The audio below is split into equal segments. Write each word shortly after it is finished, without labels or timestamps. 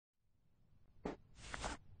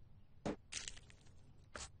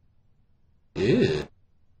Ew.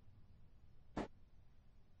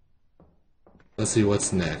 Let's see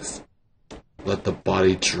what's next. Let the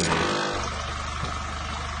body drain.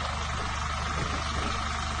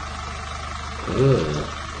 Ugh.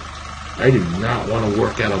 I do not want to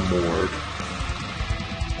work at a morgue.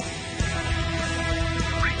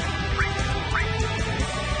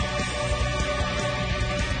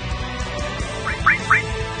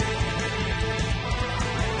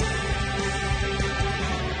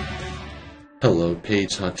 Hello,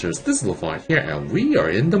 page hunters. This is Levont here, and we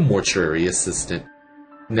are in the Mortuary Assistant.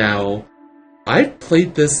 Now, I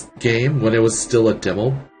played this game when it was still a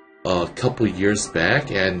demo a couple years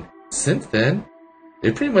back, and since then,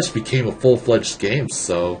 it pretty much became a full-fledged game,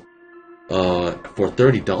 so, for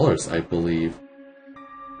 $30, I believe.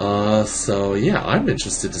 So yeah, I'm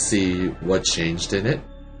interested to see what changed in it.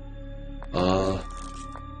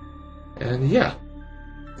 And yeah.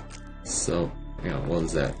 So, you know, what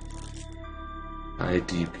was that?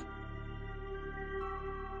 IDP.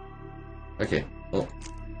 Okay, well.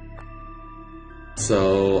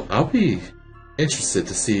 So, I'll be interested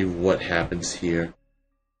to see what happens here.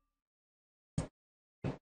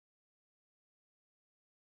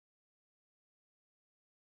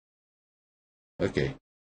 Okay.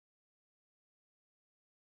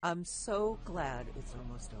 I'm so glad it's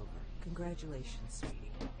almost over. Congratulations,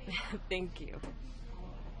 sweetie. Thank you.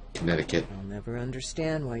 Connecticut. I'll never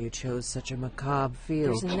understand why you chose such a macabre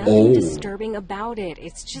field. There's nothing disturbing about it.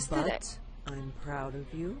 It's just that I'm proud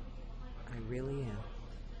of you. I really am.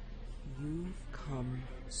 You've come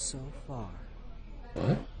so far.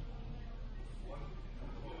 What?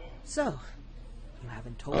 So, you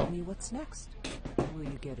haven't told me what's next. Will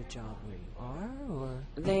you get a job where you are, or...?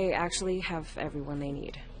 They actually have everyone they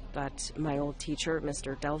need. But my old teacher,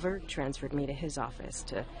 Mr. Delver, transferred me to his office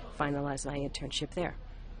to finalize my internship there.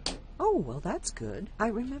 Oh, well, that's good. I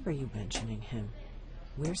remember you mentioning him.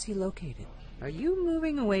 Where's he located? Are you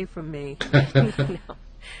moving away from me?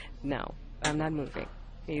 No, I'm not moving.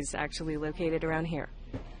 He's actually located around here.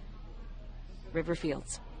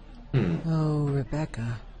 Riverfields. Oh,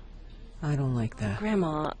 Rebecca. I don't like that.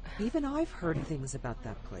 Grandma. Even I've heard things about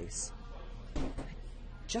that place.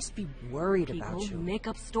 Just be worried about you. People make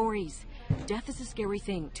up stories. Death is a scary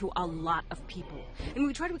thing to a lot of people. And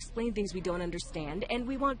we try to explain things we don't understand, and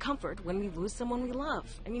we want comfort when we lose someone we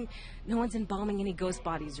love. I mean, no one's embalming any ghost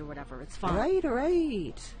bodies or whatever. It's fine.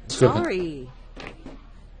 Right. Sorry.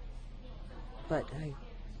 But I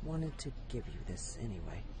wanted to give you this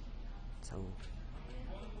anyway. So,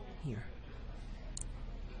 here.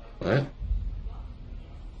 What?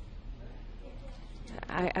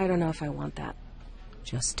 I don't know if I want that.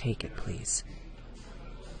 Just take it, please.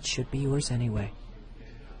 It should be yours anyway.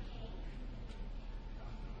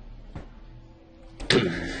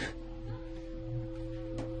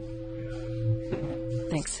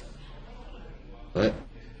 Thanks. What?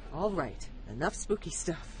 All right. Enough spooky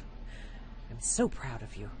stuff. I'm so proud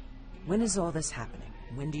of you. When is all this happening?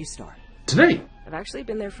 When do you start? Tonight! I've actually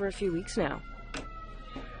been there for a few weeks now.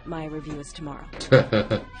 My review is tomorrow.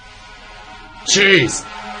 Jeez!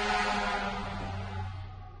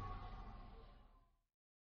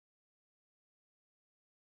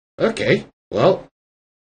 Okay, well,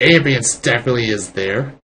 ambience definitely is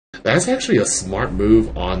there. That's actually a smart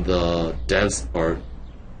move on the devs' part.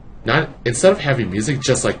 Not instead of having music,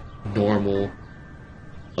 just like normal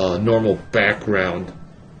background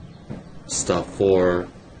stuff for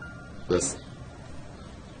this.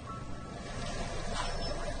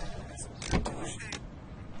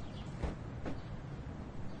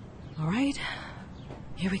 All right,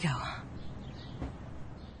 here we go.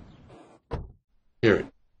 Here.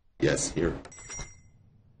 Yes, here.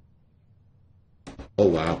 Oh,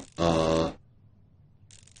 wow.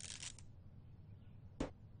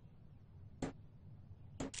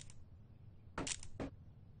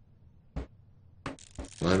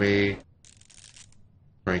 Let me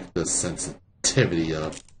crank the sensitivity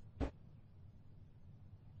up.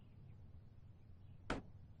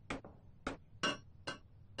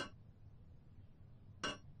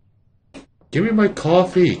 Give me my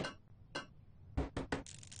coffee.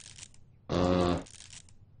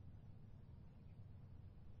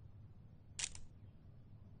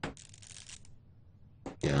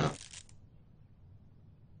 Yeah.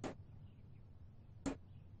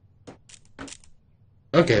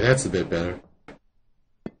 Okay, that's a bit better.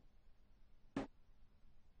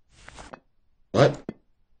 What?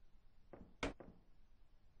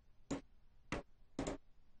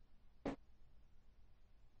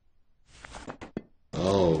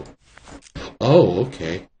 Oh. Oh,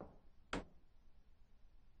 okay.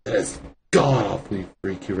 That is god-awfully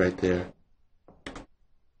freaky right there.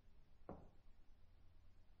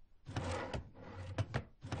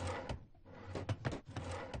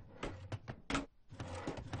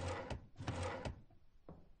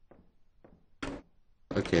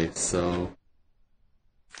 Okay, so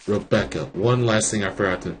Rebecca. One last thing I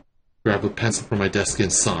forgot to grab a pencil from my desk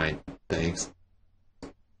and sign. Thanks.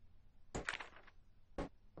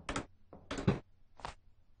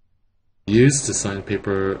 Used to sign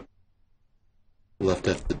paper left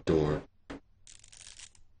at the door.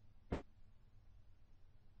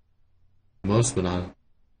 Most but not.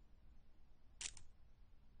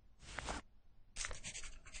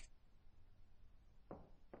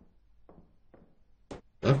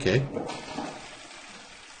 Okay.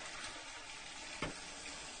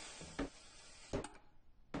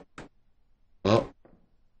 Well.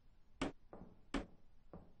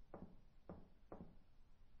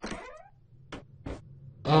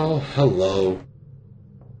 Oh, hello.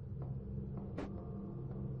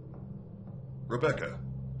 Rebecca.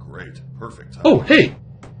 Great. Perfect time. Oh, hey!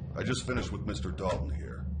 I just finished with Mr. Dalton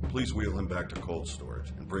here. Please wheel him back to cold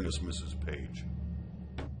storage and bring us Mrs. Page.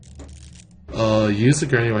 Use the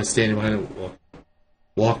gurney while standing behind it.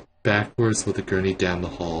 Walk backwards with the gurney down the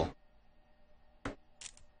hall.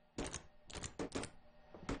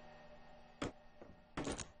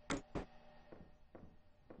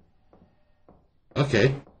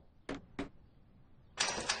 Okay.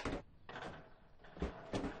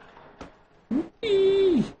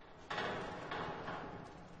 Whee!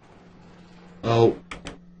 Oh.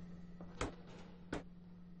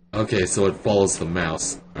 Okay, so it follows the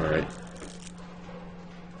mouse. Alright.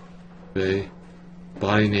 Okay.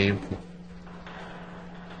 Body name.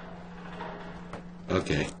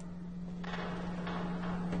 Okay.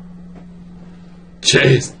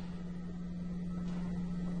 Chase!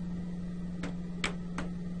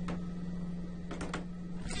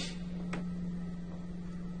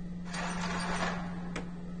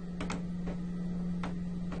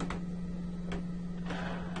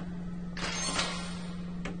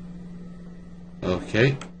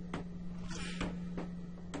 Okay.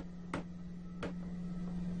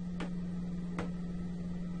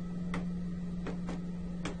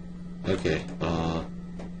 Okay,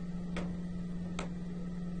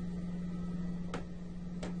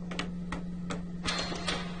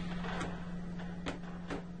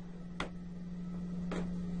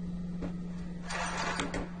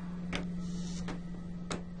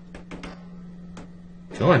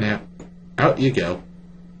 go on now. Out you go.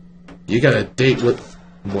 You got a date with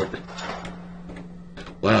Mort.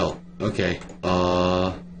 Well, okay,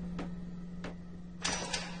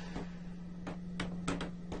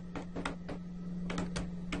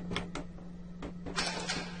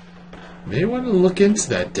 may want to look into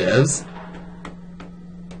that, devs.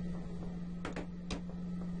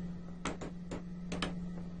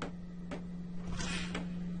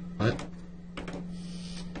 What?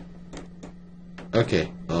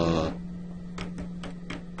 Okay,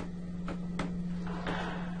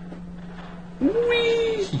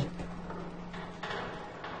 Whee!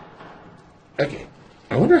 Okay.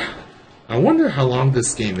 I wonder how long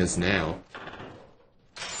this game is now.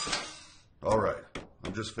 Alright.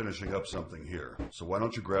 I'm just finishing up something here. So why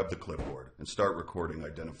don't you grab the clipboard and start recording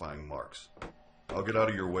identifying marks. I'll get out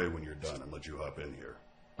of your way when you're done and let you hop in here.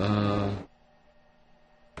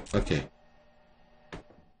 Okay.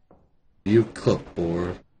 View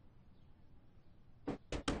clipboard.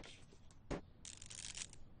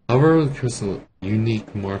 However, the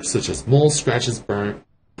unique marks such as moles, scratches, burn,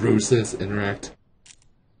 bruises interact.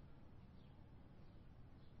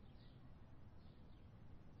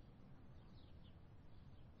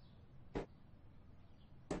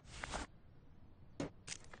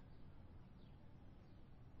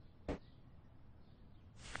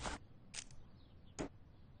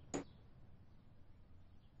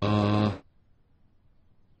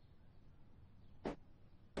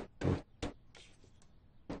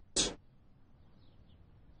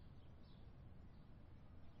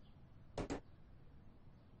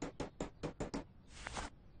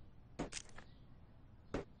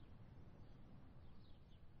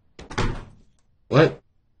 What?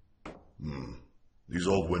 These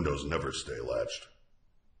old windows never stay latched.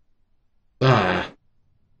 Ah.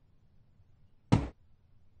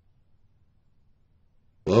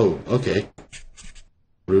 Whoa, okay.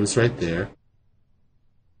 Bruise right there.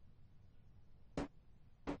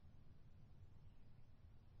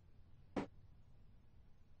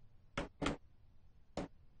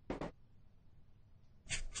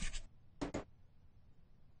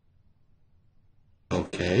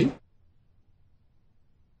 Okay.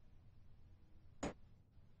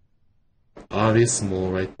 Obvious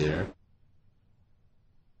mole right there.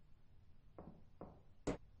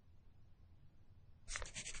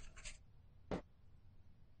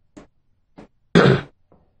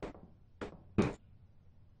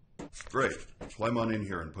 Great. Climb on in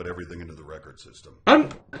here and put everything into the record system.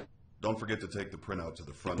 Don't forget to take the printout to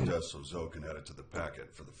the front desk so Zoe can add it to the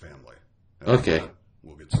packet for the family. And Okay. with that,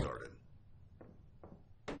 we'll get started.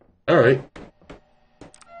 Alright.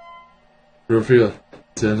 Reveal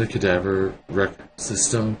to the cadaver record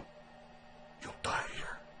system. You'll die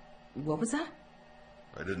here. What was that?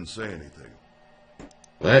 I didn't say anything.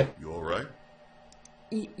 What? You alright?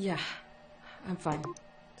 Yeah, I'm fine.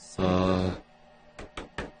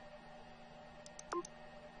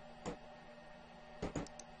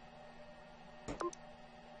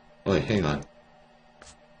 Wait, hang on.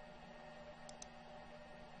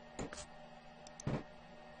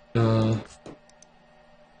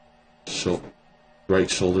 Right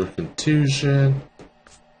shoulder contusion,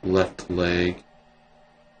 left leg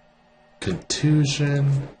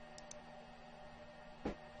contusion.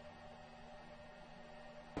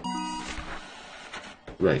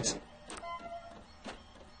 Right.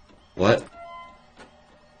 What?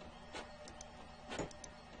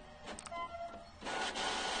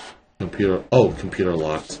 Computer. Oh, computer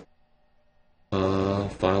locked.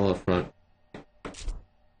 File up front.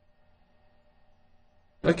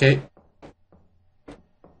 Okay.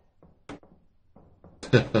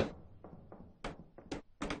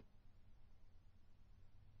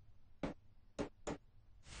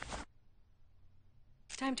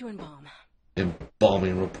 Time to embalm.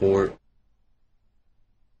 Embalming report.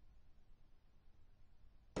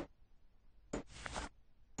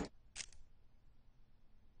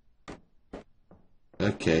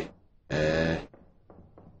 Okay.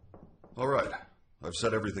 Alright. I've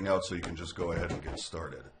set everything out so you can just go ahead and get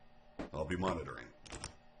started. I'll be monitoring.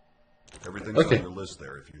 Everything's Okay. on your list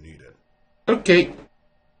there if you need it. Okay.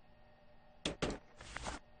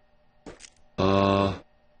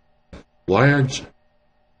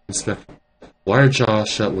 Wire jaw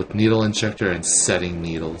shut with needle injector and setting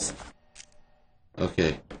needles.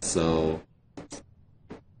 Okay, so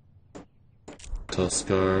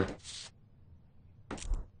Tuskar.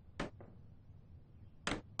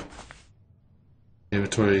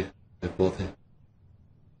 Inventory at both ends.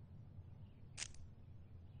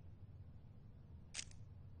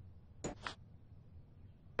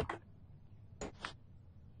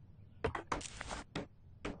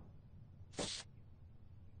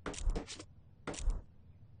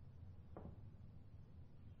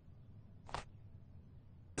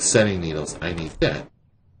 Setting needles, I need that.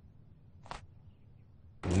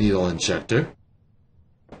 Needle injector.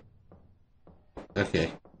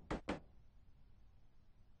 Okay.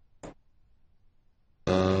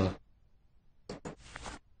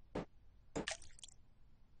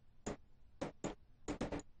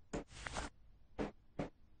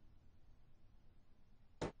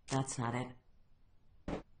 That's not it.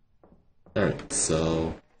 Alright,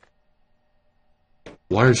 so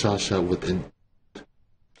wire jaw shut within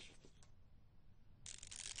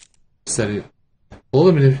setting. Hold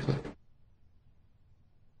a minute.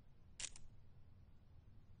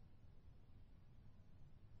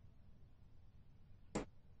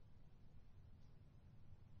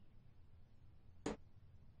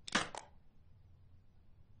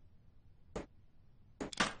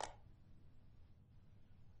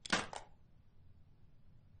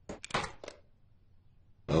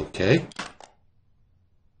 Okay.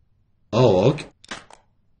 Oh, okay.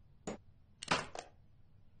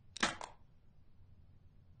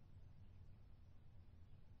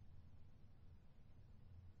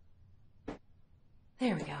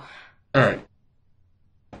 There we go. Alright.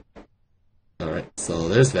 Alright, so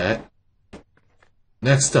there's that.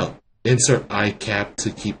 Next up, insert eye cap to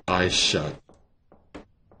keep eyes shut.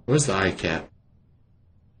 Where's the eye cap?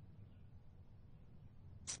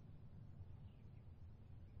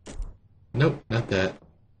 Nope, not that.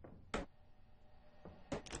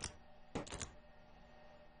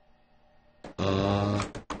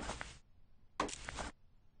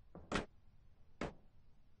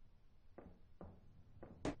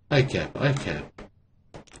 Eye cap, eye cap.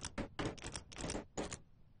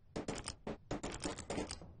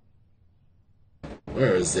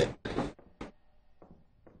 Where is it?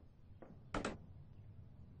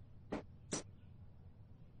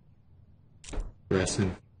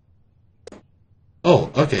 Resting.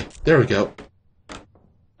 Oh, okay, there we go.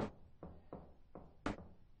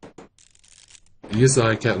 Use the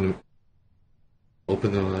eye cap and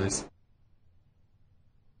open the eyes.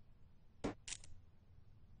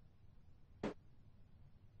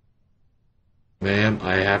 Ma'am,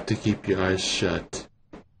 I have to keep your eyes shut.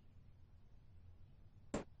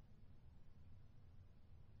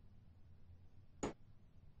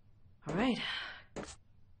 All right.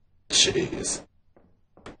 Jeez.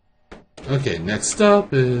 Okay, next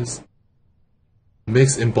up is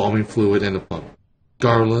mix embalming fluid in a pump.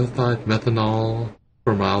 Garlic, methanol,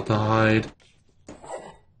 formaldehyde.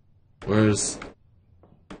 Where's...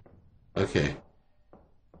 Okay.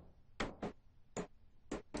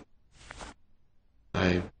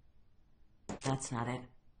 That's not it.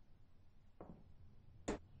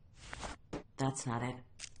 That's not it.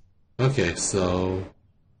 Okay, so...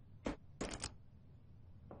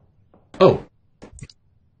 Oh!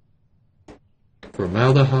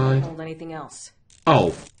 Formaldehyde. Hold anything else.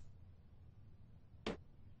 Oh!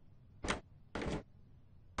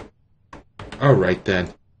 Alright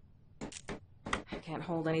then. I can't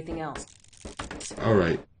hold anything else.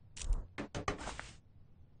 Alright.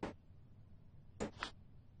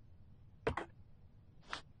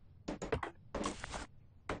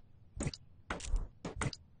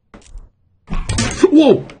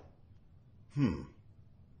 Whoa!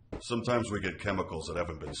 Sometimes we get chemicals that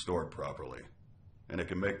haven't been stored properly, and it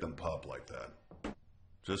can make them pop like that.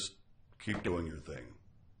 Just keep doing your thing.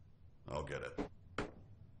 I'll get it.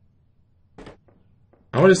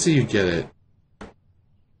 I want to see you get it.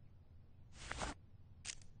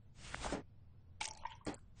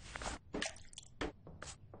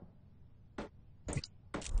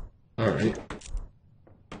 Alright.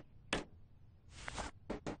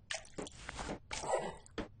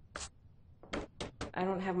 I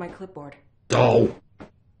don't have my clipboard. Oh!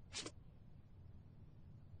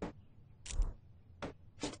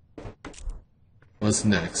 What's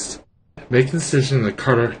next? Make incision in the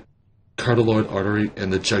carotid artery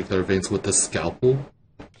and the jugular veins with the scalpel.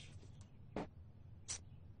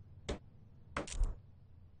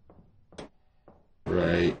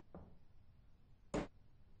 Right.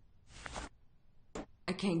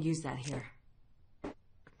 I can't use that here.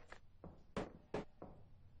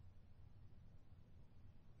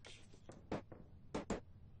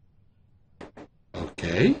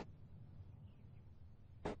 Okay.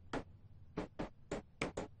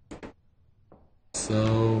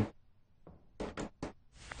 So...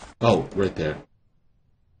 Oh, right there.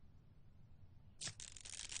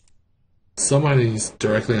 Somebody's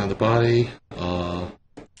directly on the body.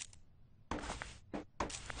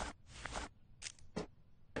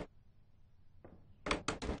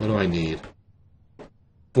 What do I need?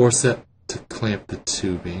 Forceps to clamp the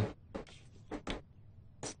tubing.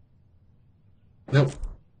 Nope.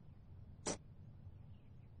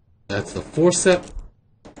 That's the forceps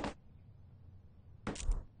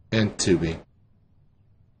and tubing.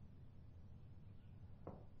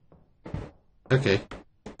 Okay.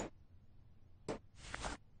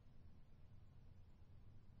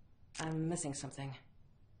 I'm missing something.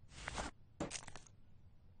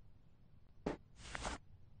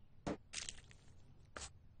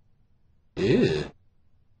 Ew.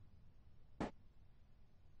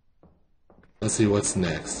 Let's see what's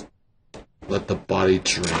next. Let the body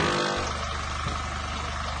drain.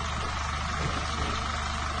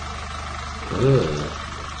 Ugh.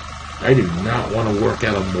 I do not want to work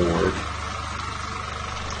at a morgue.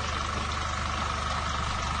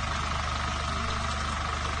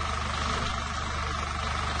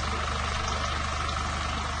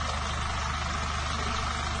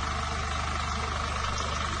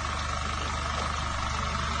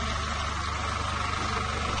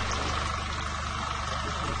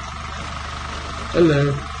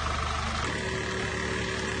 Hello.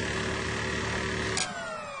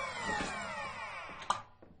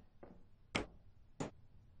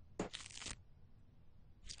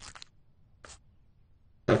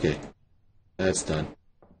 Okay, that's done.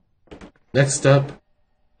 Next up,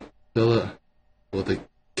 fill it with the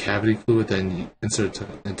cavity fluid, then you insert it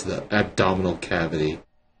into the abdominal cavity.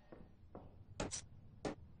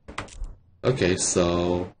 Okay,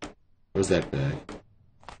 so where's that bag?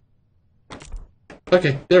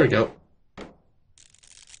 Okay, there we go.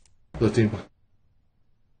 Lifting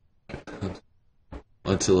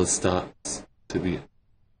until it stops to be.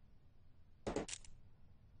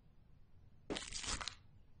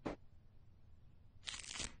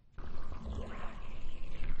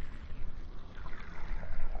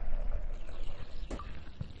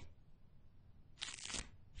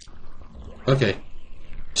 Okay.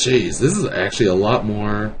 Jeez, this is actually a lot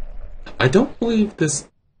more. I don't believe this.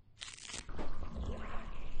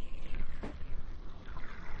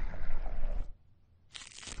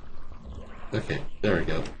 Okay, there we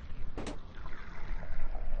go.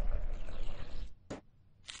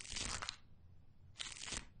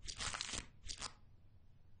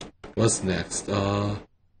 What's next?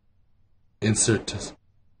 Insert.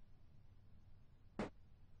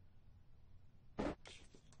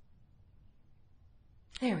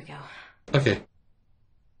 There we go. Okay.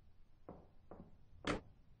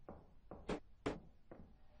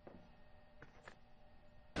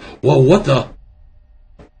 Whoa, what the?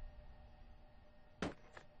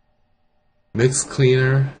 Mix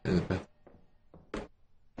cleaner and the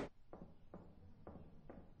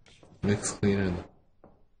mix cleaner and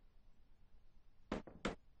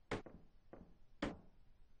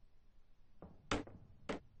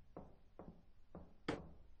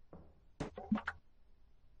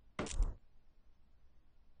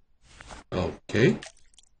okay.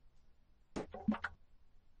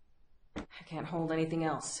 I can't hold anything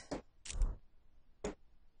else.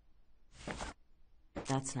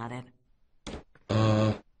 That's not it.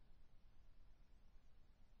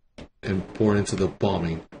 And pour into the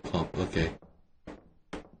bombing pump. Okay.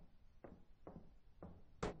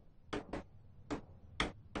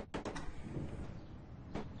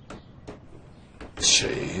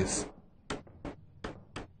 Jeez.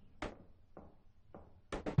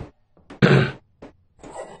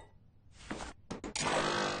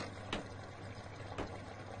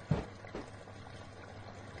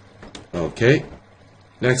 Okay.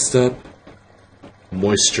 Next up,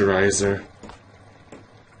 moisturizer.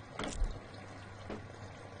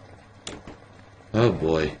 Oh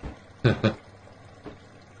boy.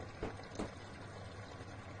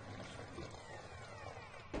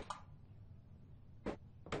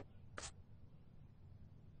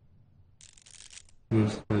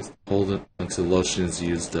 Hold it until lotion is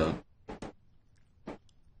used up.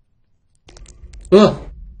 Ugh!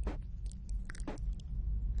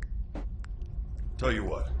 Tell you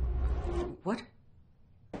what, What?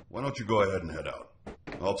 why don't you go ahead and head out?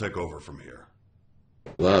 I'll take over from here.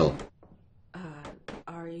 Well,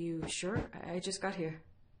 Are you sure? I just got here.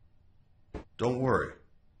 Don't worry,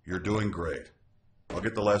 you're doing great. I'll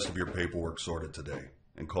get the last of your paperwork sorted today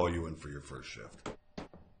and call you in for your first shift.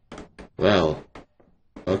 well.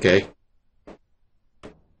 Okay.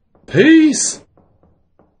 Peace!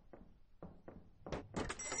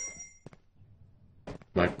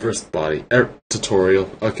 My first body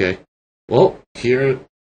tutorial. Okay. Well, here.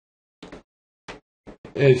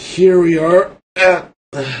 And here we are at.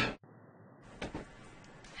 It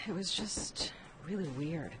was just really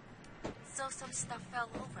weird. So some stuff fell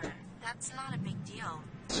over. That's not a big deal.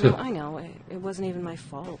 No, I know. It wasn't even my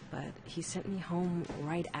fault, but he sent me home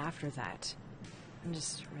right after that. I'm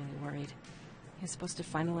just really worried. He was supposed to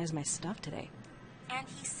finalize my stuff today. And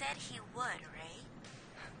he said he would, right?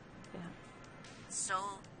 Yeah. So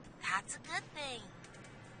that's a good thing.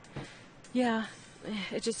 Yeah,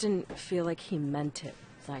 it just didn't feel like he meant it.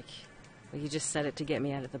 Like he just said it to get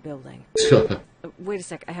me out of the building. Wait a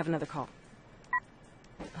sec, I have another call.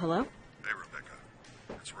 Hello? Hey, Rebecca.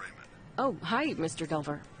 It's Raymond. Oh, hi, Mr.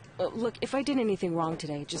 Delver. Look, if I did anything wrong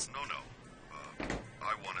today, just... No.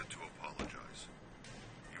 I wanted to apologize.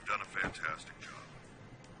 You've done a fantastic job.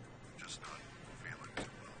 I'm just not feeling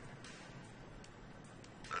too well.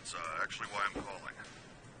 That's actually why I'm calling.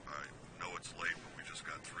 I know it's late, but we just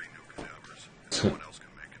got 3 new cadavers, and no one else can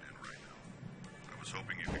make it in right now. I was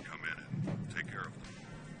hoping you could come in and take care of them.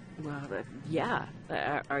 Well, yeah.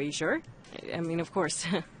 Are you sure? I mean, of course.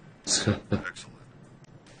 Excellent. You're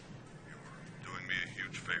doing me a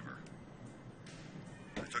huge favor.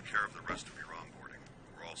 I took care of the rest of your onboarding.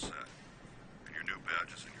 We're all set. And your new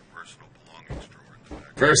badge is in your personal belongings drawer in the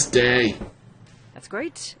back. First day. That's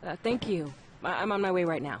great. Thank you. I'm on my way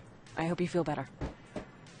right now. I hope you feel better.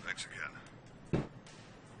 Thanks again.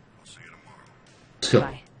 I'll see you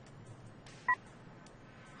tomorrow. Bye.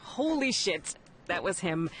 Holy shit. That was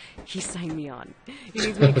him. He signed me on. He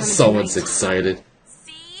needs me to come in Someone's tonight. excited.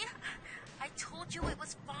 See? I told you it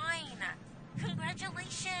was fine.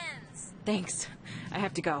 Congratulations. Thanks. I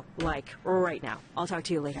have to go. Like, right now. I'll talk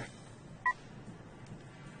to you later.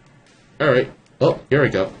 Alright. Oh, here we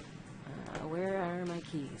go. Where are my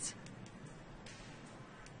keys?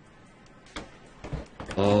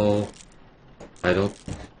 Oh. I don't...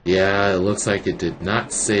 Yeah, it looks like it did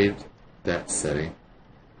not save that setting.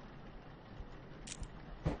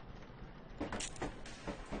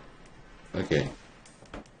 Okay.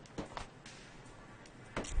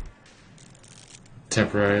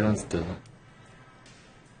 Temporary items done.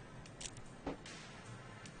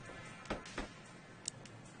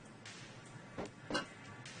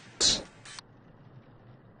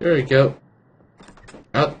 There we go.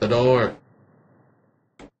 Out the door.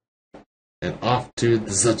 And off to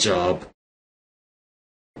the job.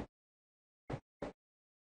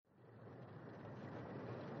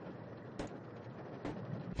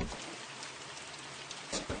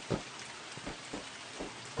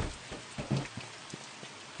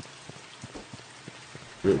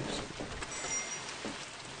 Oops.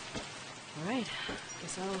 Alright.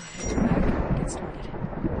 Guess I'll head back and get started.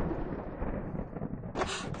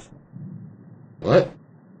 What?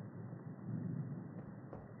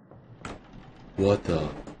 What the?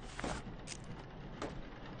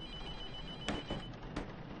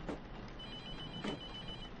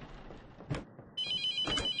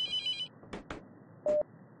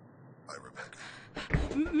 Hi,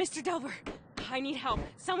 Rebecca. Mr. Delver, I need help.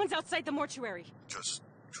 Someone's outside the mortuary. Just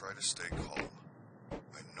try to stay calm.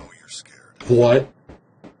 I know you're scared. What?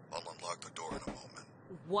 I'll unlock the door in a moment.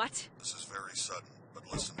 What? This is very sudden, but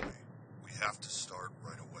listen to me. We have to start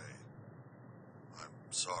right away. I'm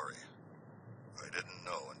sorry. I didn't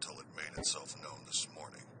know until it made itself known this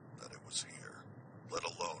morning that it was here, let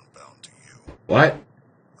alone bound to you. What?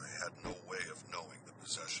 I had no way of knowing the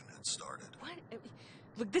possession had started. What?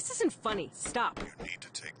 Look, this isn't funny. Stop. You need to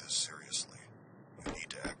take this seriously. You need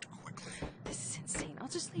to act quickly. This is insane. I'll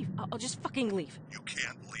just leave. I'll just fucking leave. You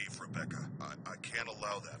can't leave, Rebecca. I can't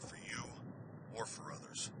allow that for you or for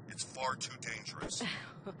others. It's far too dangerous.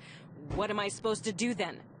 What am I supposed to do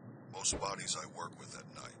then? Most bodies I work with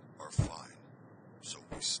at night are fine. So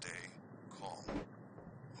we stay calm.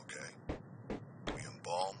 Okay? We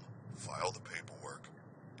embalm, file the paperwork,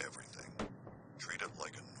 everything. Treat it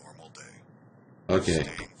like a normal day. Okay.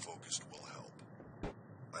 Staying focused will help.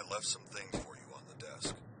 I left some things for you on the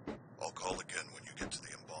desk. I'll call again when you get to the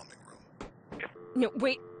embalming room. No,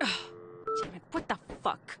 wait. Ugh. Damn it, what the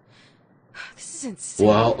fuck? This is insane.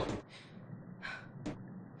 Well,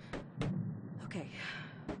 Okay.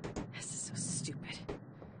 This is so stupid.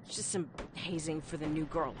 It's just some hazing for the new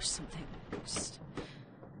girl or something. Just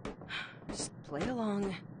play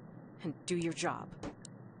along and do your job.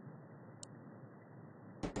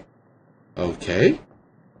 okay.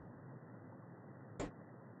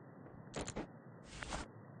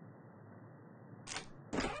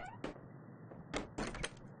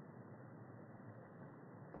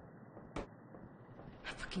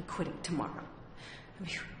 I'm fucking quitting tomorrow. I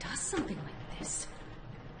mean, who does something like this?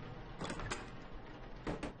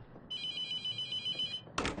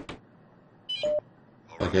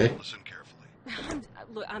 All right, Okay. listen carefully.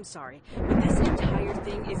 Look, I'm sorry, but this entire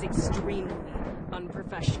thing is extremely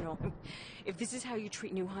unprofessional. If this is how you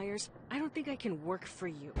treat new hires, I don't think I can work for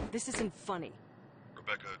you. This isn't funny.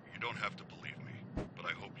 Rebecca, you don't have to believe me, but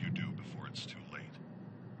I hope you do before it's too late.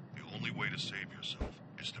 The only way to save yourself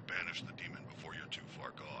is to banish the demon before you're too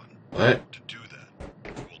far gone. What? To do that,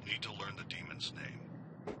 you will need to learn the demon's name,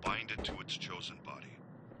 bind it to its chosen body,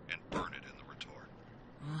 and burn it in the retort.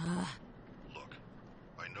 Look,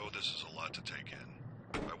 I know this is a lot to take in.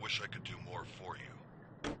 I wish I could do more for you.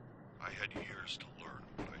 I had years to learn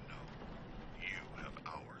what I know. You have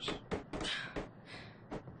hours.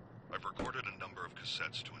 I've recorded a number of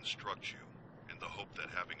cassettes to instruct you, in the hope that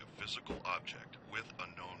having a physical object with a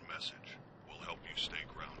known message will help you stay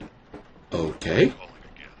grounded. Okay. Calling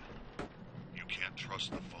again. You can't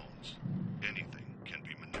trust the phones. Anything can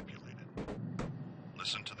be manipulated.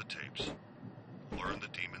 Listen to the tapes. Learn the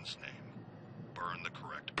demon's name. Burn the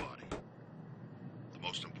correct body. The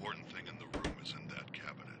most important thing in the room is in that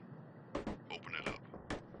cabinet. Open it up.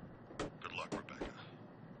 Good luck, Rebecca.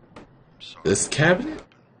 I'm sorry. This cabinet?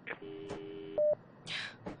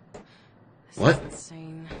 This What? is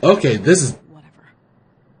insane. Okay, this is... Whatever.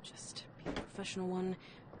 Just be a professional one,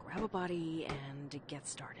 grab a body, and get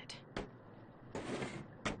started.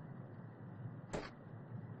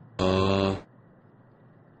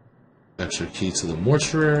 Extra key to the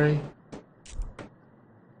mortuary.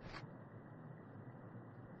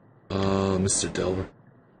 Mr. Delver.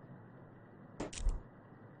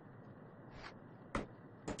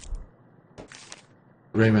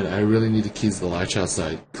 Raymond, I really need the keys to the latch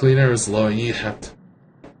outside. Cleaner is low and you have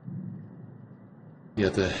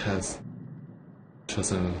to have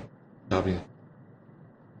trust in copy.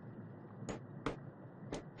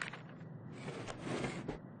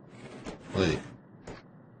 Wait.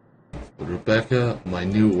 Rebecca, my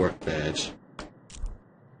new work badge.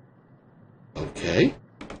 Okay.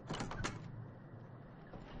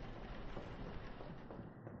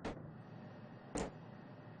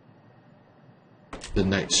 The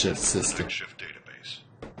night shift system. Night shift database.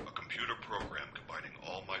 A computer program combining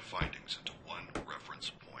all my findings into one reference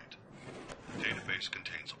point. The database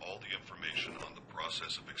contains all the information on the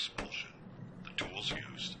process of expulsion, the tools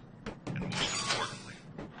used, and most importantly,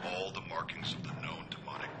 all the markings of the known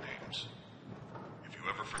demonic names. If you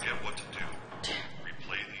ever forget what to do,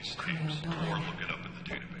 replay these tapes or look it up in the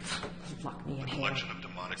database. Lock me in The here. collection of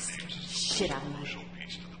demonic names is the Shit out of me. crucial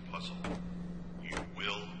piece to the puzzle. You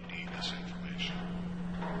will need this information.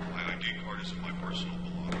 My ID card is in my personal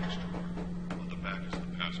belongings drawer. On the back is the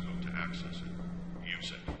passcode to access it.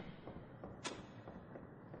 Use it.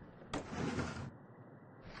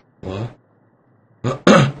 What?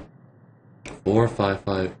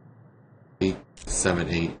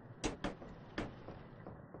 455-878.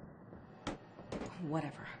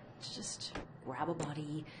 grab a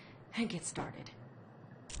body, and get started.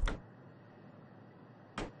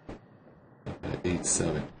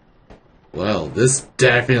 8-7. Well, this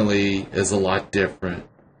definitely is a lot different.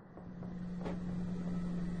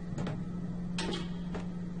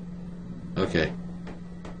 Okay.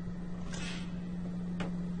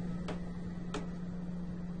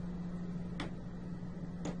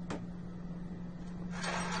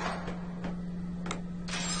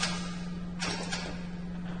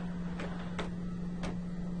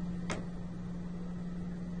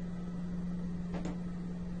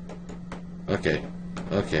 Okay.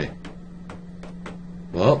 Okay.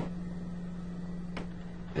 Well,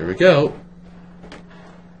 here we go.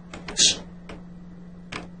 Shh.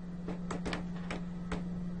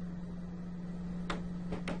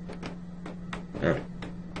 All right.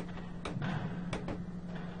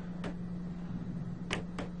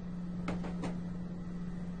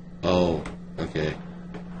 Oh, okay.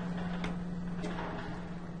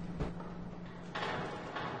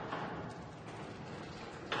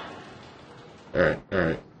 All right, all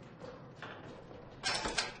right.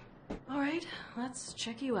 All right, let's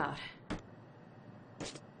check you out.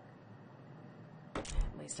 At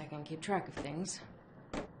least I can keep track of things.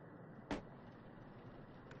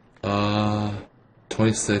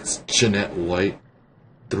 26 Jeanette White,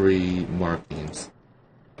 3 markings.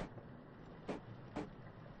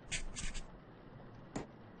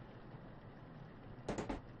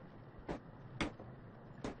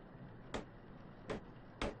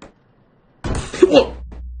 Whoa!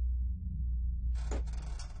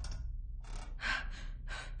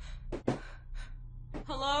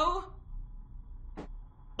 Hello?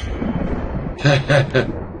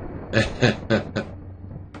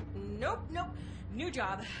 Nope. New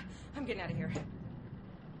job. I'm getting out of here.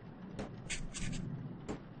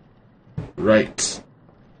 Right.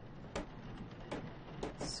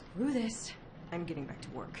 Screw this. I'm getting back to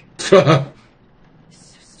work. I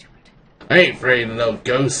So stupid. ain't afraid of no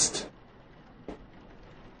ghost.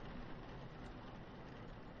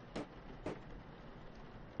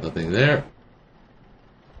 Nothing there.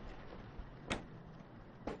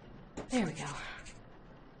 There we go.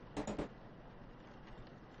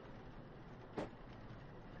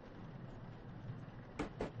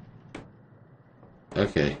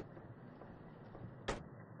 Okay.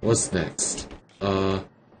 What's next?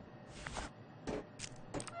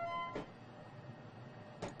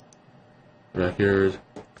 Record.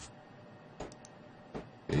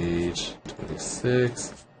 Age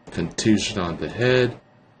 26. Contusion on the head.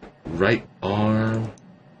 Right arm.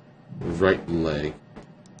 Right leg.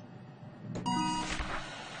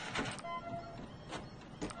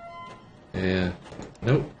 And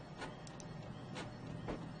nope.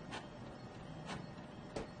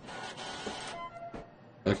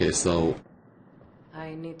 Okay, so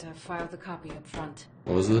I need to file the copy up front.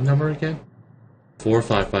 what was the number again?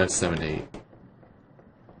 45578.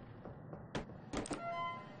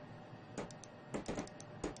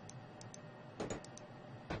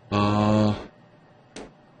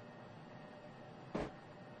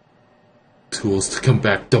 Tools to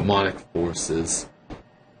combat demonic forces.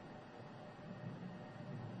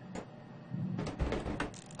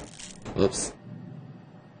 Whoops.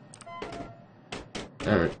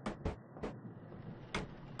 Alright.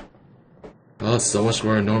 Oh, so much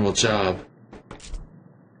more a normal job.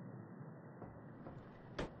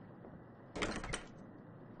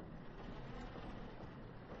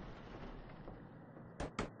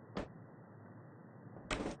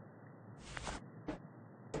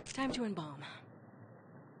 Time to embalm.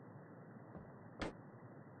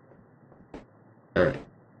 Alright.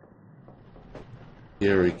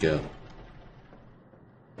 Here we go.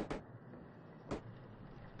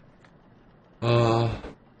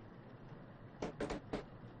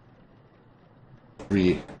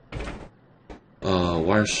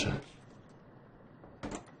 Wire shot.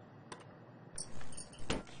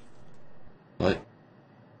 What?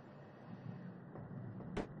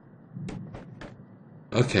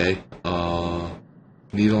 Okay,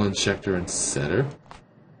 needle injector and setter.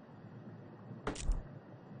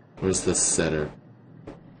 Where's the setter?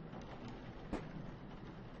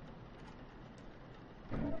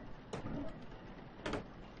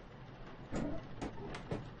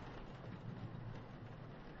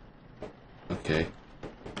 Okay.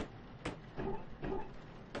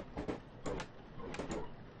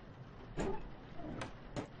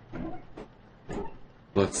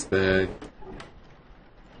 Flux bag.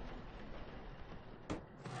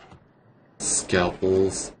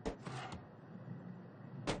 Scalpels.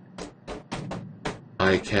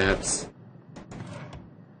 Eye caps.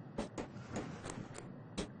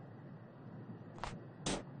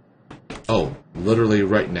 Oh, literally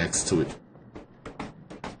right next to it.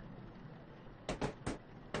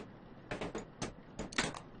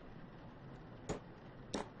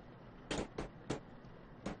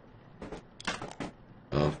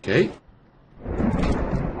 Okay.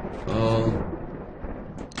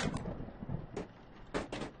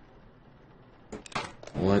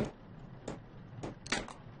 What?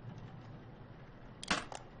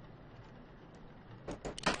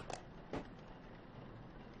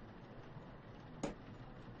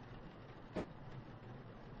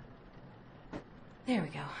 There we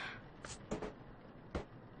go.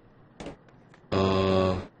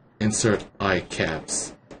 Insert eye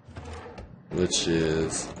caps, which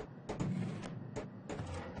is...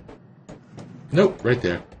 Nope, right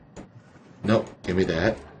there. Nope, give me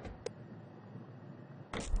that.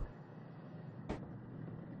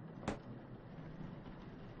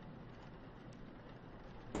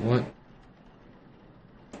 What?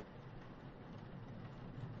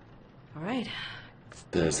 All right.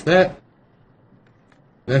 There's that.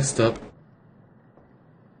 Next up,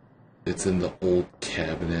 it's in the old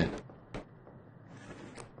cabinet.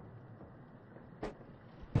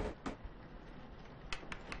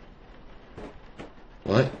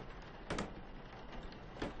 What?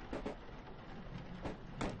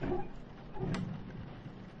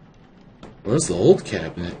 Where's the old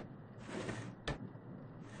cabinet?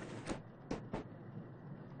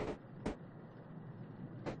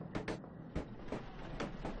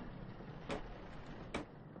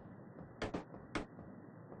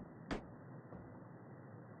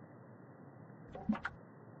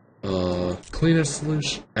 Cleaner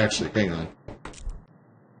solution? Actually, hang on.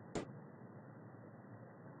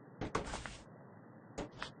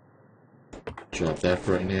 Drop that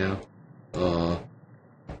for right now.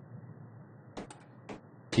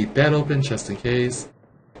 Keep that open just in case.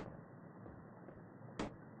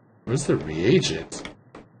 Where's the reagent?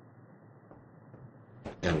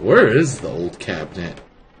 And where is the old cabinet?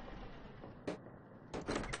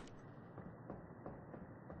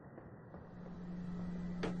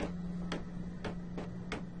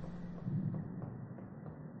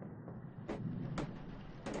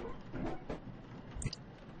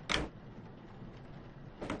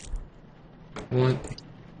 What?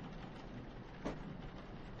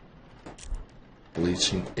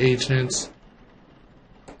 Bleaching agents.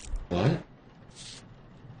 What?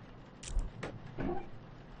 I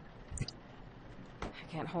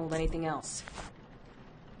can't hold anything else.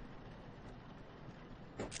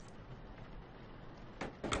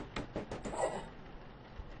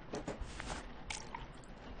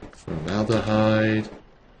 Formaldehyde.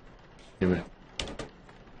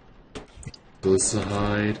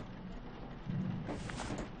 Glyceride.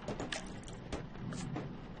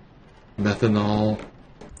 Methanol.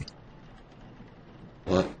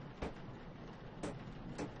 What?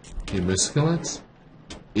 Humusculants?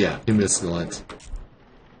 Yeah, humusculants.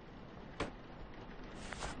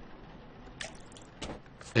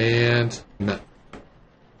 And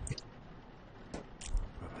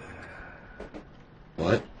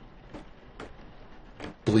what?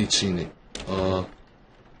 Bleaching.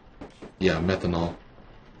 Yeah, methanol.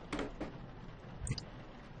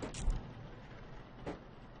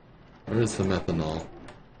 Where is the methanol?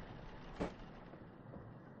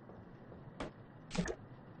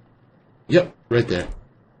 Yep, right there.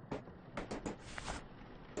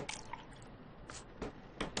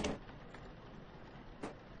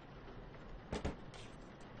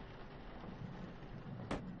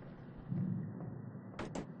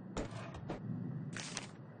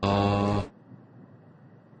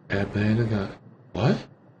 What?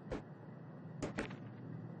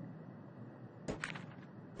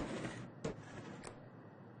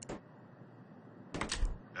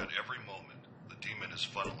 At every moment, the demon is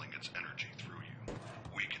funneling its energy through you,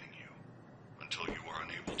 weakening you, until you are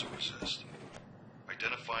unable to resist.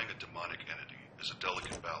 Identifying a demonic entity is a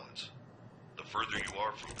delicate balance. The further you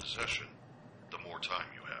are from possession, the more time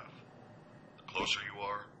you have. The closer you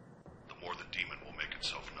are, the more the demon will make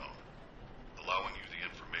itself known, allowing you the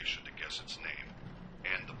information to guess its name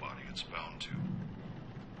and the body it's bound to.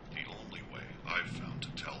 The only way I've found to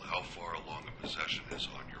tell how far along a possession is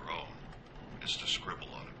on your own is to scribble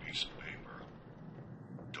on a piece of paper.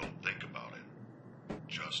 Don't think about it.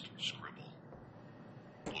 Just scribble.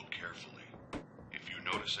 Look carefully. If you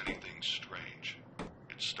notice anything strange,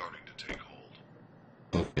 it's starting to take hold.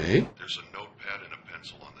 Okay. There's a notepad and a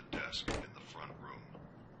pencil on the desk in the front room.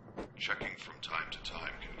 Checking from time to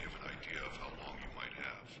time can give an idea of how long you might have.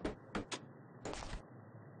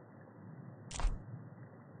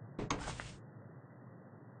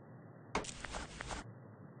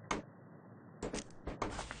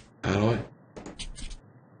 How do I?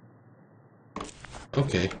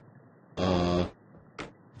 Okay.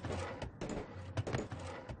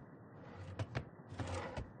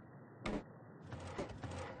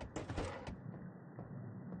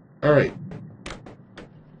 Alright.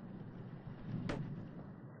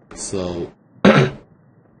 So,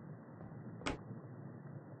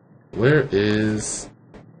 where is...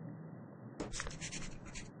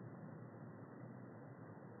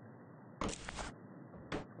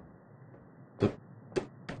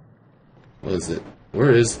 What is it?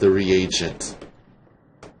 Where is the reagent?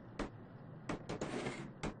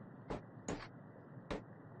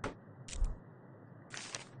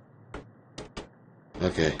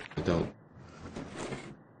 Okay, I don't...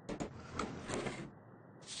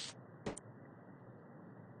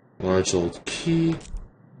 Large old key.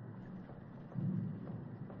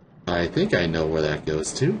 I think I know where that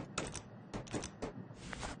goes to.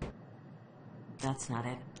 That's not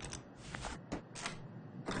it.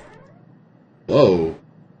 Whoa.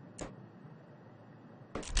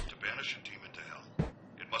 To banish a demon to hell,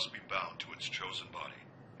 it must be bound to its chosen body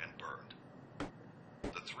and burned.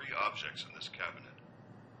 The three objects in this cabinet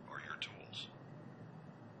are your tools.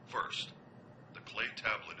 First, the clay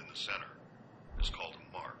tablet in the center is called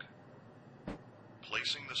a mark.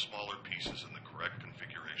 Placing the smaller pieces in the correct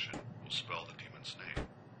configuration will spell the demon's name.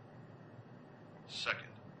 Second,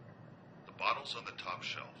 the bottles on the top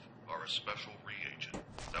shelf are a special reagent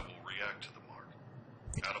that will react to the mark.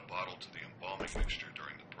 Add a bottle to the embalming mixture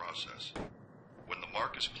during the process. When the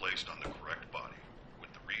mark is placed on the correct body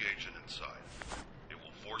with the reagent inside, it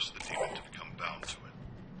will force the demon to become bound to it.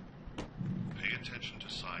 Pay attention to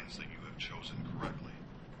signs that you have chosen correctly.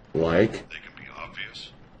 Like? They can be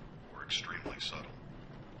obvious or extremely subtle.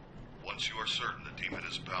 Once you are certain the demon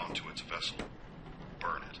is bound to its vessel,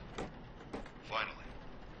 burn it. Finally,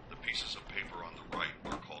 the pieces of paper on the right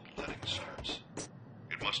are called letting strips.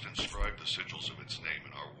 It must inscribe the sigils of its name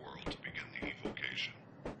in our world to begin the evocation.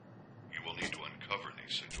 You will need to uncover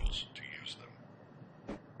these sigils to use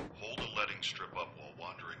them. Hold a letting strip up while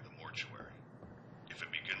wandering the mortuary. If it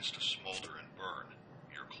begins to smolder and burn,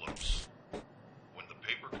 you're close. When the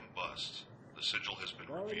paper combusts, the sigil has been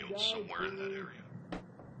revealed somewhere in that area.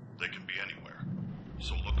 They can be anywhere,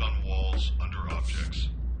 so look on walls, under objects,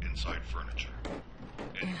 inside furniture.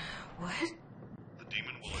 Anywhere. What? The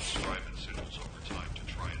demon will inscribe its sigils over time to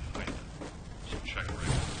try and hide them, so check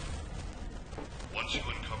regularly. Once you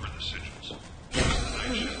uncover the sigils, use the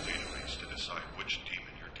night shift database to decide which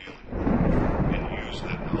demon you're dealing with, and use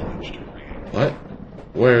that knowledge to create. What?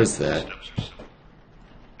 Where is that? Steps are simple.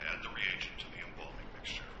 Add the reagent to the embalming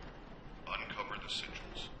mixture. Uncover the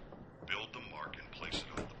sigils. Build the mark and place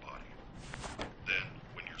it on the body. Then,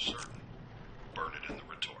 when you're certain, burn it in the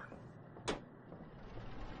retort.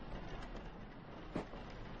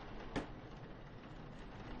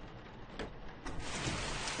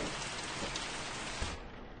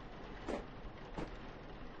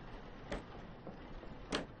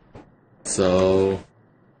 So...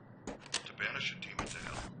 To banish a demon to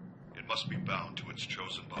hell, it must be bound to its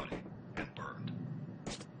chosen body and burned.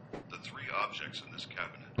 The three objects in this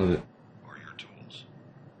cabinet are your tools.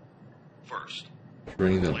 First,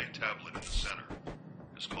 bring the them. clay tablet in the center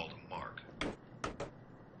is called a mark.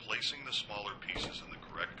 Placing the smaller pieces in the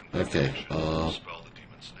correct configuration will spell the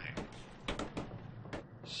demon's name.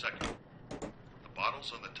 Second, the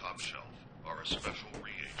bottles on the top shelf are a special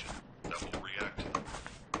reagent that will react to them.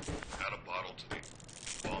 Add a bottle to the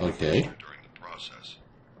embalming mixture during the process.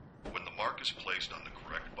 When the mark is placed on the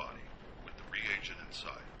correct body with the reagent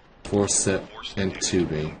inside, Forceps and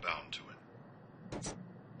tubing. bound to it.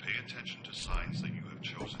 Pay attention to signs that you have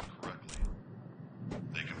chosen correctly.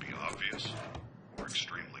 They can be obvious or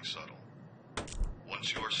extremely subtle.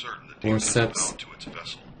 Once you are certain the demon is Forceps. bound to its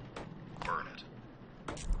vessel, burn it.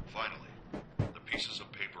 Finally, the pieces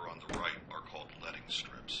of paper on the right are called letting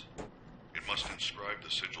strips. It must inscribe the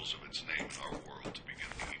sigils of its name in our world to begin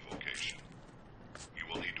the evocation. You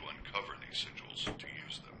will need to uncover these sigils to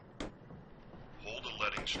use them. Hold a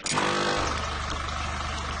letting strip.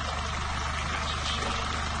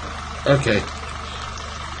 Okay.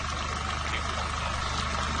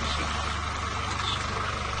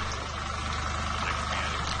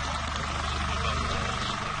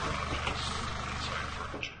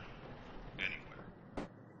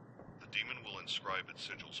 Inscribe its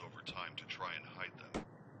sigils over time to try and hide them,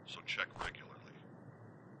 so check regularly.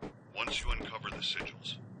 Once you uncover the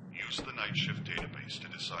sigils, use the night shift database to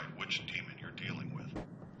decide which demon you're dealing with,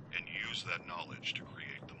 and use that knowledge to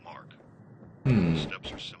create the mark. The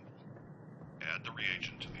steps are simple. Add the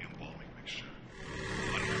reagent to the embalming mixture.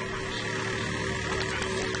 Uncover the sigils.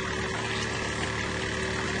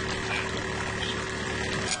 Then,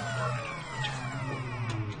 burn it in the return.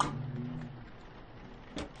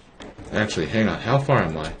 Actually, hang on. How far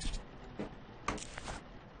am I?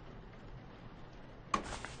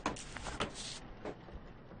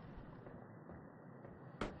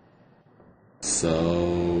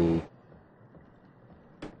 So...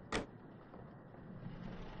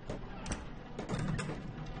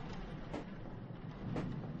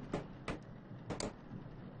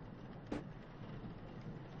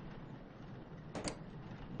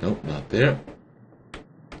 Nope, not there.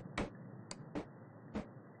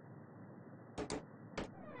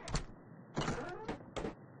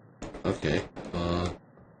 Okay,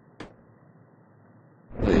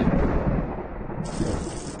 wait.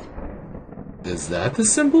 Is that the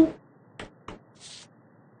symbol?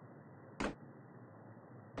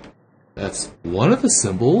 That's one of the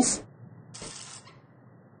symbols.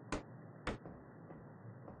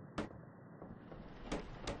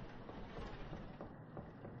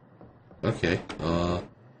 Okay,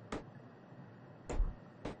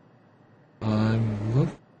 I'm look.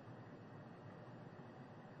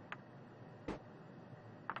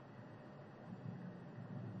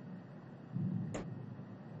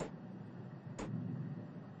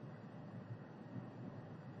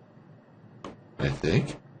 I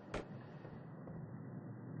think.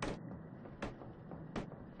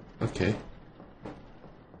 Okay.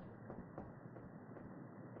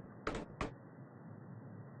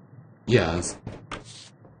 Yes.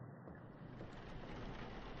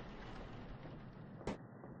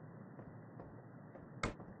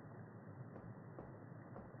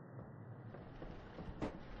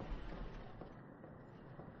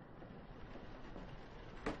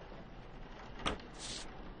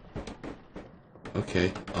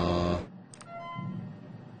 Okay,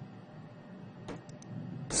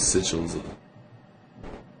 sigils.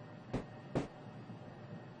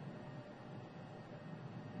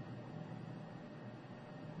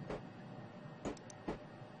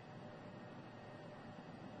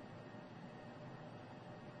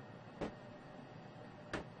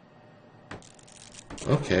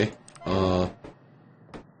 Okay,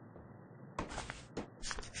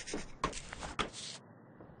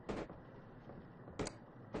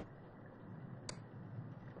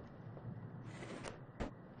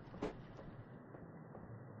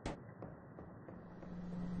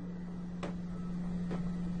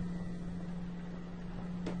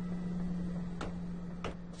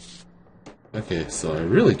 okay, so I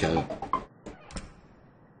really gotta...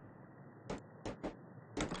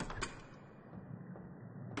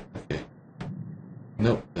 Okay.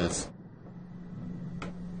 Nope, that's...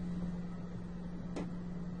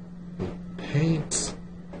 Paint...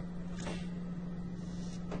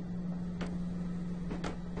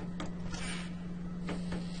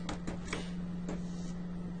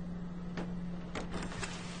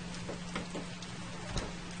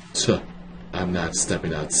 Tuh, I'm not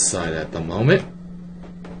stepping outside at the moment.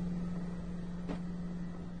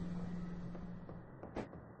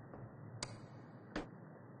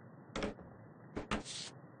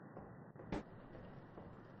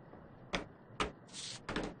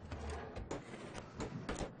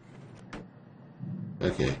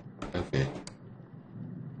 Okay, okay.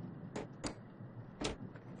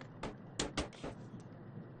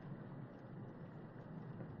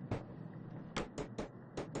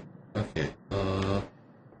 Okay,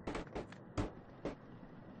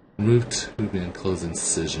 move to and close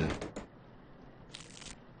incision.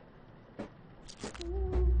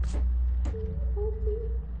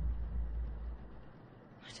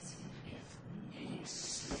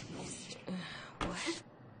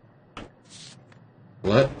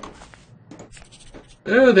 What?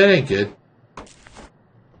 Oh, that ain't good.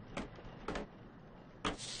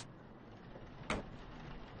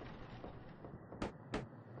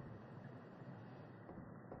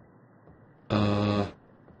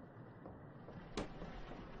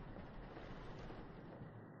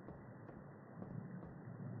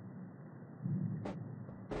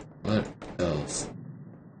 What else?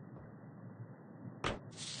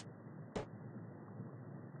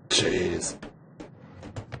 Jeez.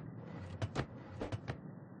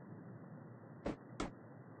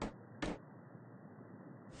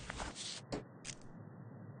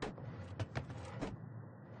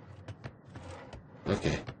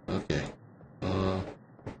 Okay, okay.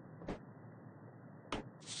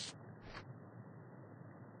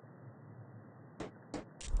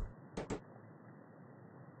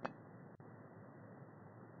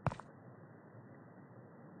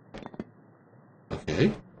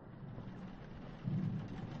 Okay.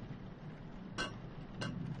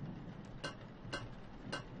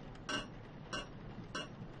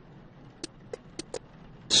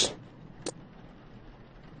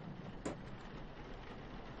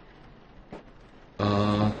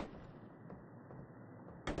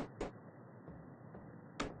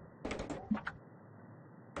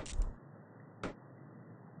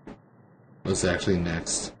 What's actually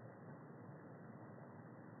next?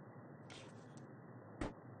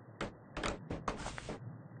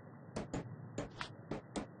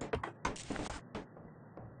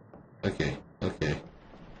 Okay, okay.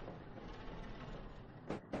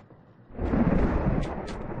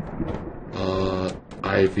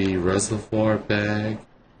 IV reservoir bag.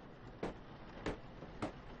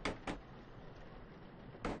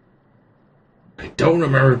 I don't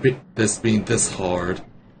remember this being this hard.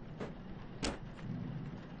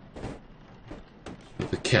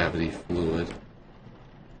 With the cavity fluid.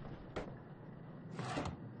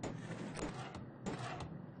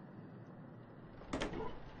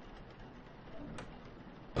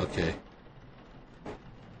 Okay.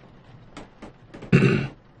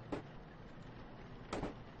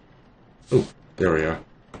 Oh, there we are.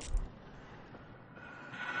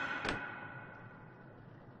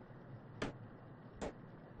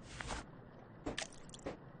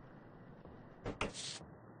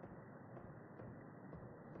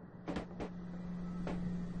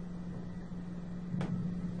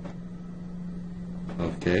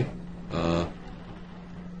 Okay.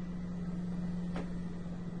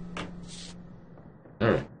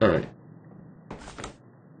 Alright, alright.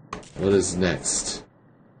 What is next?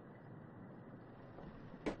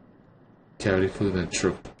 Cavity fluid and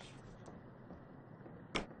true.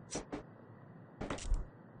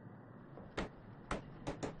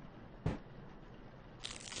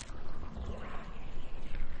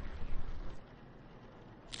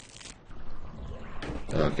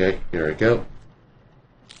 Okay, here we go.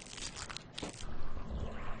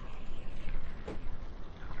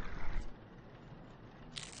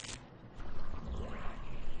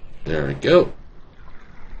 There we go.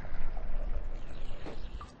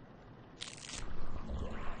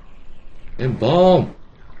 Embalm.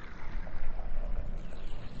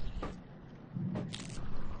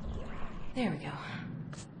 There we go.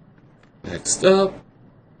 Next up.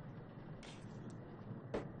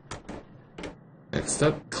 Next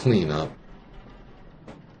up, clean up.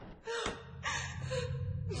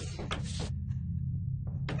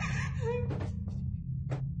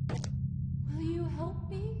 Will you help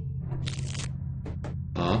me?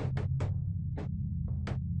 Huh?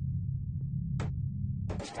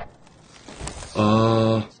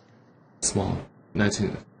 Small.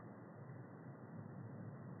 19.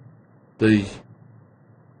 The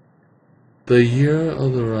year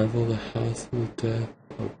of the arrival of the house of the death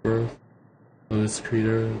of birth of its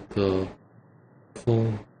creator, the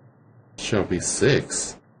full shall be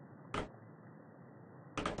 6.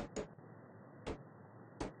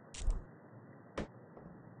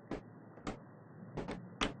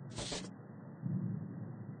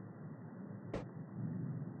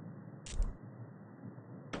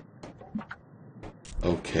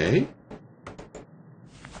 Okay.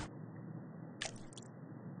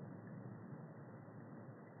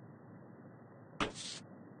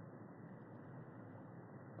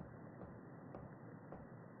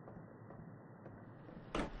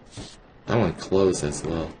 I want clothes as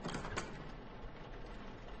well.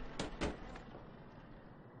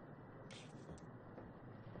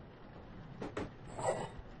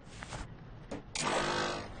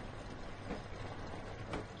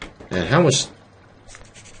 And how much?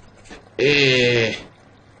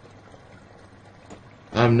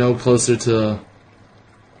 I'm no closer to.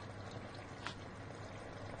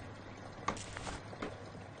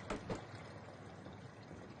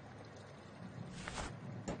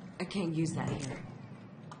 I can't use that here.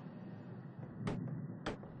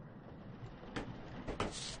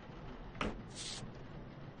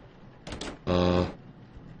 All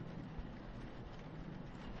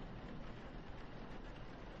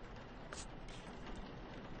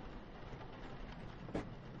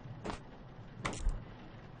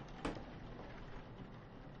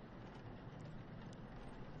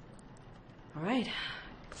right.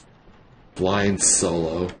 Blind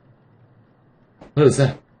solo. What is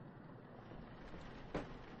that?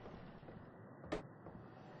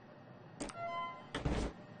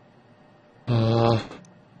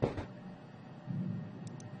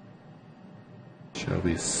 Shall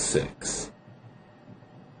be 6.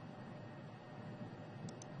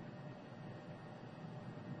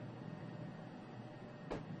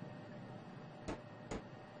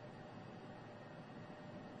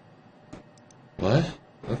 What?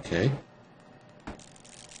 Okay.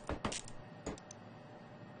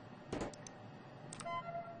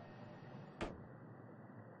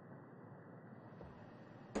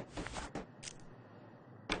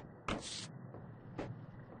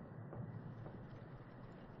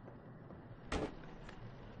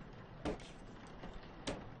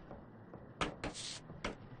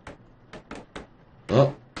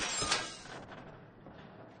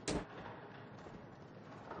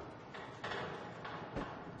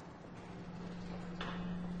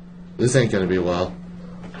 This ain't gonna be well.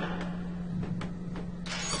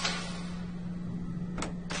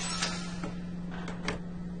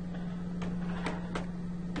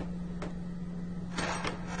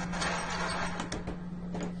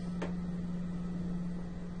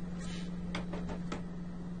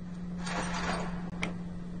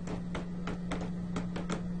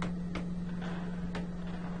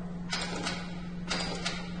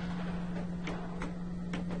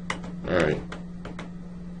 Alright.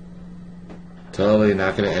 Totally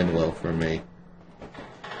not gonna end well for me.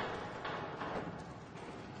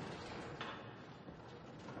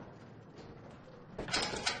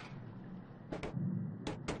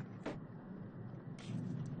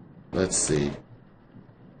 Let's see.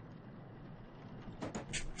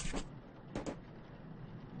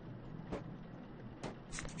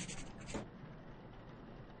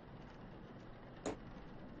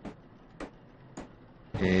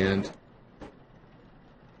 And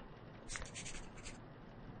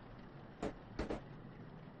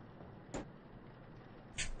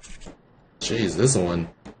jeez, this one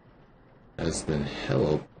has been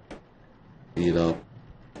hella beat up.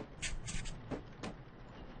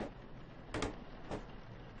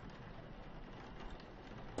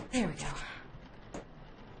 There we go.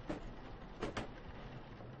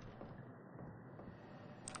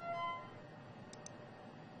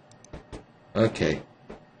 Okay.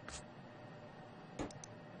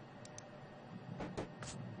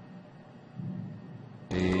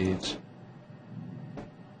 Page.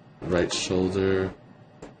 Right shoulder.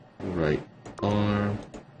 Right arm.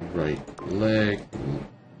 Right leg.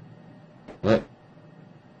 What?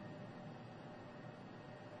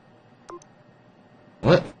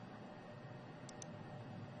 What?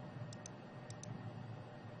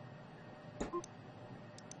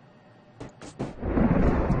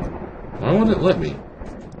 Why won't it let me?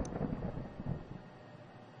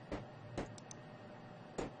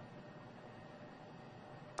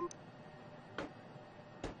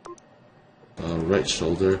 Right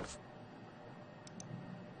shoulder.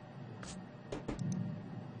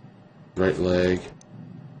 Right leg.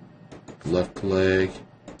 Left leg.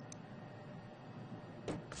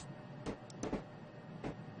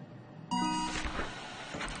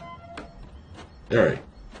 Alright.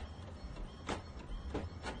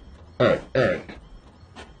 Alright, alright.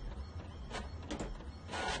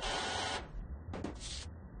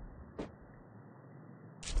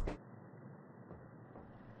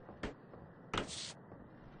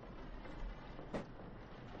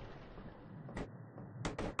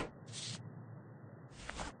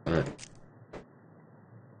 Alright.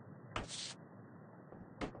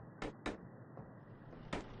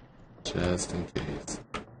 Just in case.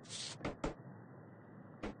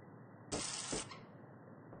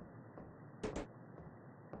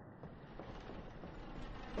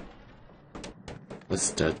 Let's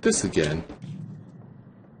start this again.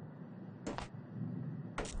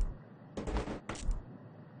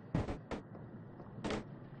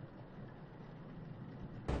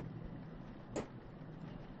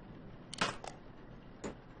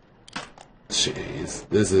 Jeez,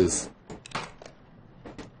 this is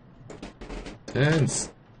tense.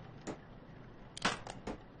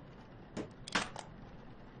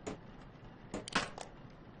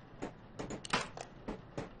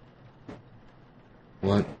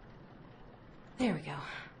 What? There we go.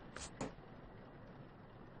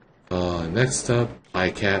 Next up, eye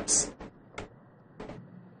caps.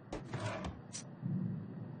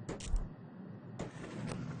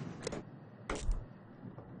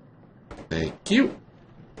 Thank you.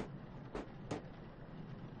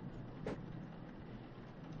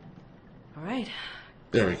 All right.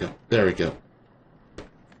 There we go. There we go.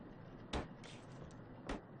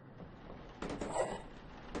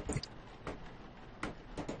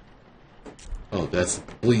 Oh, that's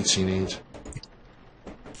bleaching agent.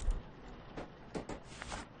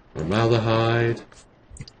 Formaldehyde.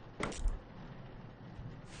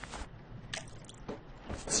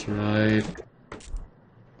 That's right.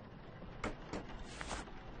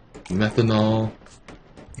 Methanol.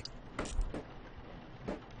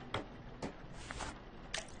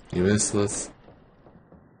 Useless.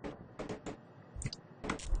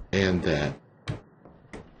 And that.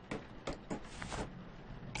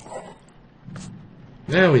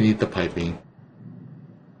 Now we need the piping.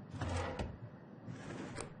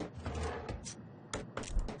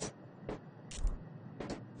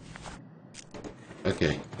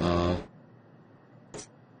 Okay,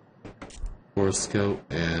 horoscope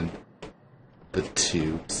and the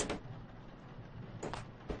tubes.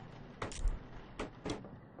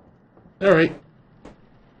 Alright.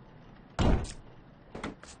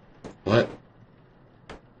 What?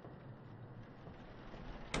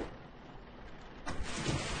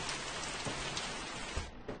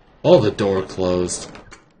 Oh, the door closed.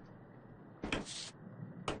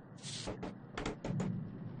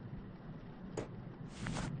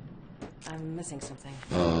 I'm missing something.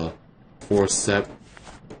 Forcep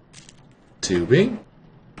tubing.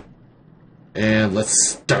 And let's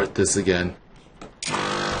start this again.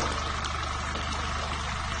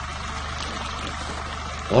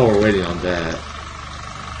 While we're waiting on that.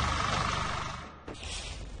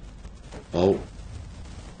 Oh.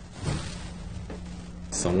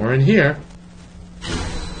 Somewhere in here.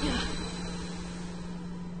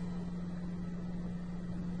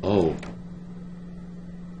 Oh.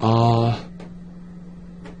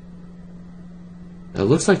 It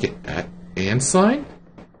looks like an and sign?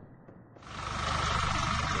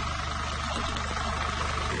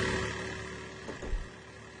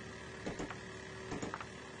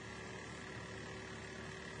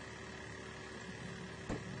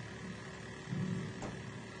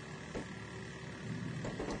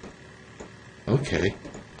 Okay.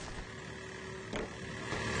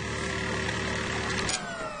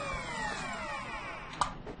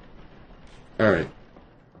 Alright.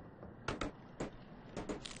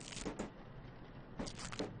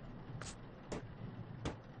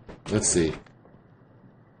 Let's see.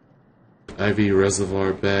 IV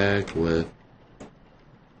reservoir bag with...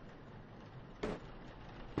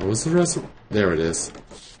 What was the reservoir? There it is.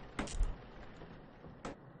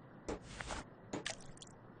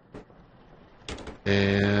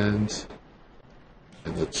 And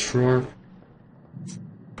in the trunk.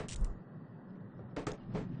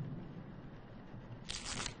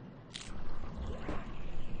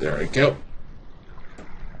 There we go.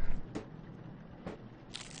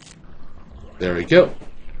 There we go.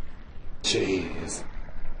 Jeez.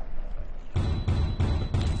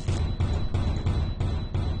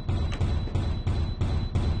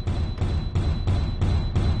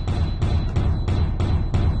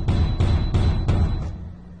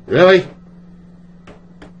 Really?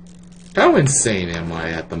 How insane am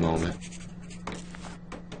I at the moment?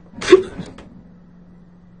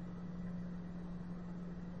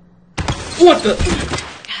 What the?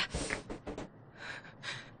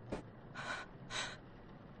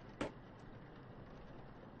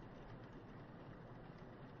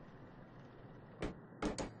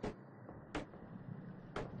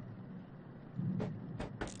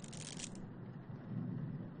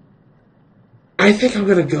 I think I'm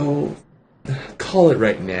gonna go call it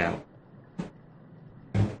right now.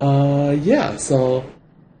 Yeah, so...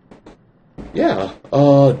 Yeah,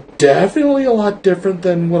 definitely a lot different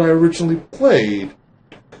than what I originally played.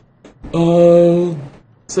 So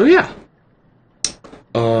yeah.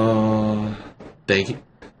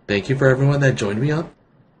 Thank you for everyone that joined me on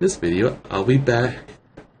this video. I'll be back.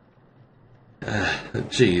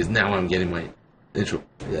 Jeez, now I'm getting my intro.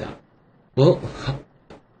 Yeah. Well,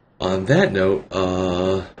 on that note,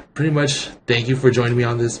 pretty much thank you for joining me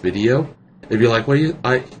on this video. If you like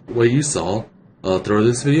what you saw, throw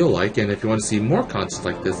this video a like, and if you want to see more content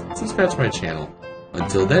like this, subscribe to my channel.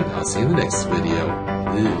 Until then, I'll see you in the next video.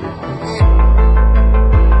 Ew.